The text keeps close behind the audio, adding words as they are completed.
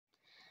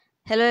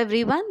Hello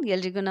everyone,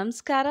 ಎಲ್ರಿಗೂ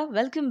ನಮಸ್ಕಾರ.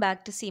 Welcome back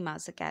to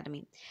SEEMA'S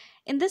Academy.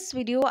 In this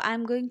video, I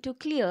am going to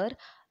clear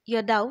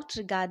your doubt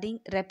regarding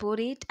repo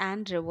rate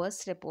and reverse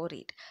repo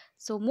rate.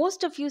 So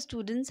most of you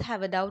students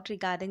have a doubt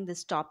regarding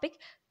this topic.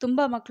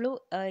 ತುಂಬ ಮಕ್ಕಳು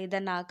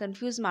ಇದನ್ನು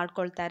confuse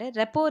ಮಾಡ್ಕೊಳ್ತಾರೆ.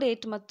 Repo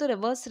rate ಮತ್ತು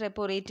reverse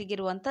repo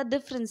ರೇಟಿಗಿರುವಂಥ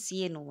difference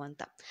ಏನು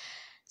ಅಂತ.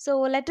 So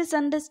let us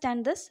understand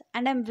this,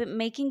 and I'm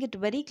making it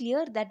very clear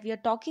that we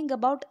are talking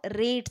about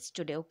rates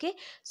today, okay?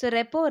 So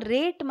repo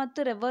rate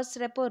ಮತ್ತು reverse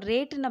repo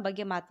rate ನ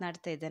ಬಗ್ಗೆ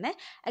ಮಾತನಾಡ್ತಾ ಇದ್ದೇನೆ.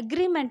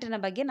 Agreement ನ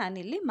ಬಗ್ಗೆ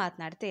ನಾನು ಇಲ್ಲಿ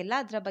ಮಾತನಾಡ್ತಾ ಇಲ್ಲ,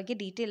 ಅದರ ಬಗ್ಗೆ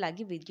ಡೀಟೇಲ್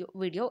ಆಗಿ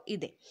ವಿಡಿಯೋ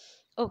ಇದೆ.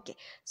 Okay,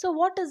 so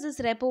what is this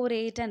repo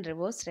rate and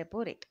reverse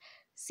repo rate?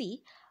 See,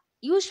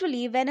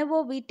 usually whenever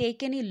we take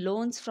any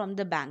loans from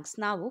the banks,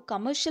 ನಾವು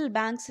ಕಮರ್ಷಿಯಲ್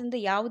ಬ್ಯಾಂಕ್ಸ್ ಇಂದ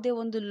ಯಾವುದೇ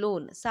ಒಂದು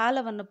ಲೋನ್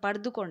ಸಾಲವನ್ನು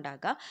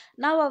ಪಡೆದುಕೊಂಡಾಗ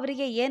ನಾವು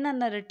ಅವರಿಗೆ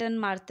ಏನನ್ನ ರಿಟರ್ನ್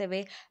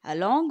ಮಾಡ್ತೇವೆ?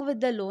 Along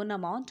with the loan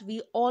amount we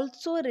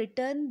also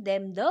return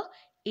them the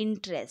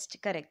interest,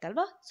 correct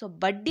ಅಲ್ವಾ? ಸೊ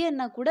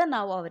ಬಡ್ಡಿಯನ್ನು ಕೂಡ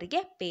ನಾವು ಅವರಿಗೆ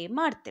ಪೇ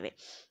ಮಾಡ್ತೇವೆ.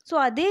 ಸೊ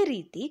ಅದೇ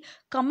ರೀತಿ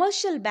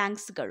ಕಮರ್ಷಿಯಲ್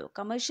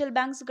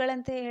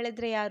ಬ್ಯಾಂಕ್ಸ್ಗಳಂತ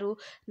ಹೇಳಿದ್ರೆ ಯಾರು?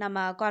 ನಮ್ಮ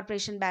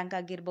ಕಾರ್ಪೊರೇಷನ್ ಬ್ಯಾಂಕ್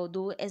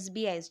ಆಗಿರ್ಬೋದು,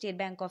 SBI, state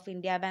bank of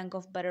India, bank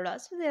of Baroda.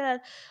 So there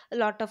are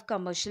lot of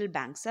commercial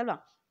banks ಅಲ್ವಾ?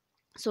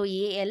 ಸೊ ಈ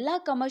ಎಲ್ಲ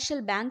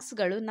ಕಮರ್ಷಿಯಲ್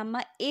ಬ್ಯಾಂಕ್ಸ್ಗಳು ನಮ್ಮ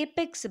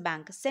ಏಪೆಕ್ಸ್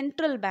ಬ್ಯಾಂಕ್,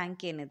 ಸೆಂಟ್ರಲ್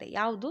ಬ್ಯಾಂಕ್ ಏನಿದೆ,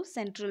 ಯಾವುದು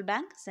central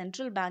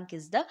bank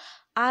is the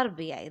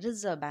RBI,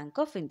 reserve bank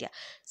of India.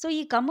 So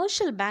ಈ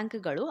commercial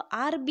ಬ್ಯಾಂಕ್ಗಳು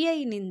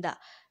RBIನಿಂದ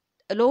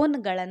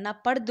ಲೋನ್ಗಳನ್ನು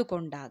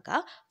ಪಡೆದುಕೊಂಡಾಗ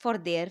for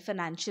there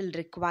financial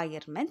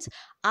requirements,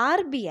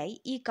 RBI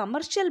ಈ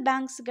commercial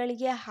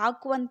ಬ್ಯಾಂಕ್ಸ್ಗಳಿಗೆ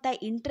ಹಾಕುವಂಥ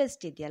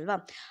ಇಂಟ್ರೆಸ್ಟ್ ಇದೆಯಲ್ವಾ,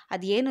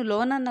 ಅದೇನು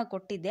ಲೋನನ್ನು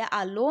ಕೊಟ್ಟಿದೆ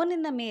ಆ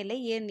ಲೋನಿನ ಮೇಲೆ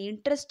ಏನು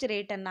ಇಂಟ್ರೆಸ್ಟ್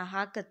ರೇಟನ್ನು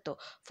ಹಾಕತ್ತೋ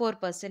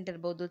 4%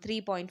 ಇರ್ಬೋದು,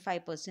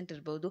 3.5%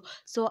 ಇರ್ಬೋದು.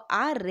 ಸೊ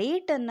ಆ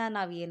ರೇಟನ್ನು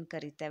ನಾವು ಏನು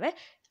ಕರಿತೇವೆ,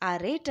 ಆ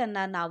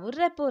ರೇಟನ್ನು ನಾವು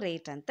ರೆಪೋ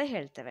ರೇಟ್ ಅಂತ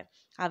ಹೇಳ್ತೇವೆ.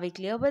 R V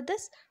clear with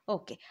this?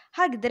 Okay.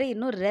 ಹಾಗಿದ್ರೆ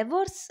ಇನ್ನು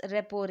ರಿವರ್ಸ್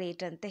ರೆಪೋ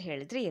ರೇಟ್ ಅಂತ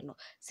ಹೇಳಿದ್ರೆ ಏನು?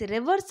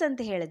 ರಿವರ್ಸ್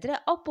ಅಂತ ಹೇಳಿದ್ರೆ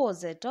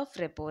ಅಪೋಸಿಟ್ ಆಫ್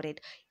ರೆಪೋ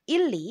ರೇಟ್.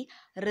 ಇಲ್ಲಿ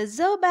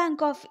ರಿಸರ್ವ್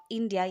ಬ್ಯಾಂಕ್ ಆಫ್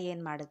ಇಂಡಿಯಾ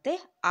ಏನು ಮಾಡುತ್ತೆ,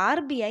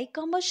 RBI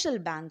ಕಮರ್ಷಿಯಲ್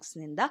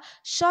ಬ್ಯಾಂಕ್ಸ್ನಿಂದ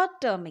ಶಾರ್ಟ್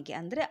ಟರ್ಮಿಗೆ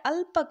ಅಂದರೆ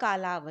ಅಲ್ಪ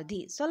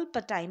ಕಾಲಾವಧಿ, ಸ್ವಲ್ಪ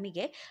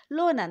ಟೈಮಿಗೆ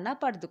ಲೋನನ್ನು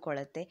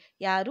ಪಡೆದುಕೊಳ್ಳುತ್ತೆ.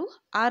 ಯಾರು?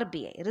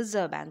 RBI,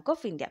 reserve bank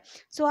of India.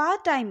 So ಆ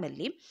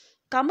ಟೈಮಲ್ಲಿ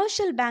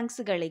ಕಮರ್ಷಿಯಲ್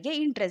ಬ್ಯಾಂಕ್ಸ್ಗಳಿಗೆ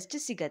ಇಂಟ್ರೆಸ್ಟ್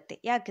ಸಿಗತ್ತೆ,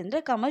 ಯಾಕೆಂದರೆ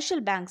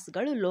ಕಮರ್ಷಿಯಲ್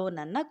ಬ್ಯಾಂಕ್ಸ್ಗಳು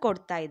ಲೋನನ್ನು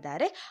ಕೊಡ್ತಾ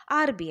ಇದ್ದಾರೆ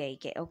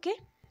RBIಗೆ. Okay,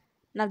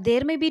 now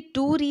there may be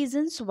two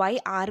reasons why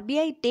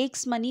RBI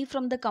takes money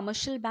from the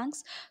commercial banks.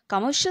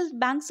 Commercial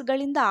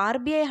ಬ್ಯಾಂಕ್ಸ್ಗಳಿಂದ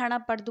RBI ಹಣ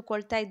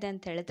ಪಡೆದುಕೊಳ್ತಾ ಇದೆ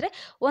ಅಂತ ಹೇಳಿದ್ರೆ,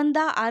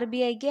 ಒಂದು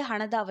RBIಗೆ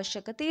ಹಣದ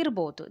ಅವಶ್ಯಕತೆ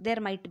ಇರಬಹುದು,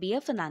 there might be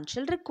a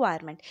financial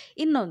requirement.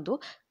 ಇನ್ನೊಂದು,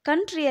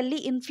 ಕಂಟ್ರಿಯಲ್ಲಿ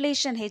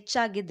ಇನ್ಫ್ಲೇಷನ್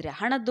ಹೆಚ್ಚಾಗಿದ್ರೆ,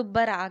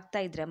 ಹಣದುಬ್ಬರ ಆಗ್ತಾ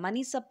ಇದ್ರೆ,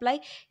 ಮನಿ ಸಪ್ಲೈ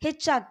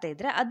ಹೆಚ್ಚಾಗ್ತಾ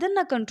ಇದ್ರೆ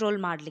ಅದನ್ನು ಕಂಟ್ರೋಲ್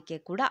ಮಾಡಲಿಕ್ಕೆ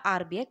ಕೂಡ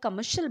RBI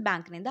ಕಮರ್ಷಿಯಲ್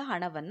ಬ್ಯಾಂಕ್ನಿಂದ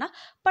ಹಣವನ್ನು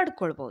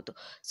ಪಡ್ಕೊಳ್ಬೋದು.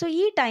 ಸೊ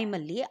ಈ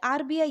ಟೈಮಲ್ಲಿ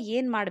RBI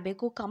ಏನು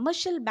ಮಾಡಬೇಕು,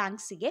 ಕಮರ್ಷಿಯಲ್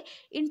ಬ್ಯಾಂಕ್ಸಿಗೆ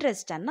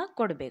ಇಂಟ್ರೆಸ್ಟನ್ನು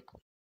ಕೊಡಬೇಕು.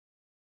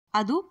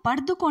 ಅದು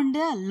ಪಡೆದುಕೊಂಡ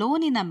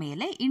ಲೋನಿನ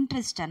ಮೇಲೆ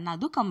ಇಂಟ್ರೆಸ್ಟನ್ನು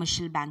ಅದು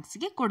ಕಮರ್ಷಿಯಲ್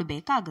ಬ್ಯಾಂಕ್ಸ್ಗೆ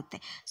ಕೊಡಬೇಕಾಗುತ್ತೆ.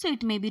 ಸೊ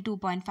ಇಟ್ ಮೇ ಬಿ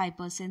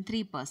 2.5%,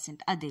 3%,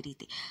 ಅದೇ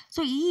ರೀತಿ.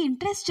 ಸೊ ಈ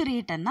ಇಂಟ್ರೆಸ್ಟ್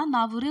ರೇಟನ್ನು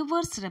ನಾವು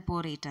ರಿವರ್ಸ್ ರೆಪೋ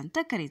ರೇಟ್ ಅಂತ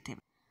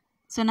ಕರಿತೇವೆ.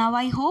 So now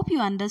I hope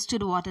you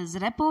understood what is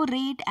repo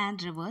rate and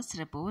reverse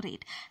repo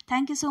rate.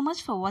 Thank you so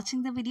much for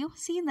watching the video.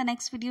 See you in the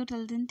next video.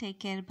 Till then, take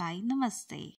care. Bye. Namaste.